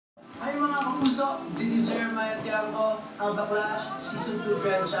kapuso, this is Jeremiah Tiangco, ang The Clash Season 2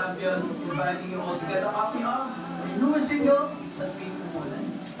 Grand Champion, inviting you all to get a copy of the newest single sa tuwing umulan.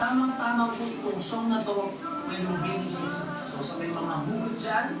 Tamang-tama po itong song na to ngayong rainy season. So sa may mga hugot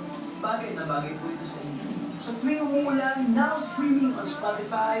dyan, bagay na bagay po ito sa inyo. Sa tuwing umulan, now streaming on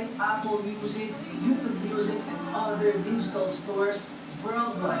Spotify, Apple Music, YouTube Music, and other digital stores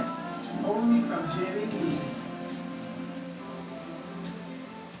worldwide. Only from Jerry Music.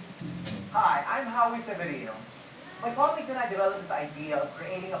 Hi, I'm Howie Severino. My colleagues and I developed this idea of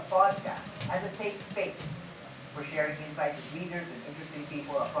creating a podcast as a safe space for sharing insights with leaders and interesting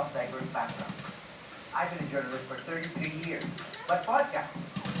people across diverse backgrounds. I've been a journalist for 33 years, but podcasting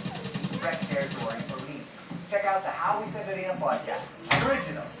is fresh territory for me. Check out the Howie Severino podcast, an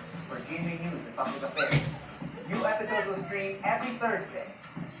original for GMA News and Public Affairs. New episodes will stream every Thursday.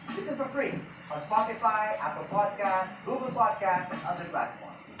 Listen for free on Spotify, Apple Podcasts, Google Podcasts, and other platforms.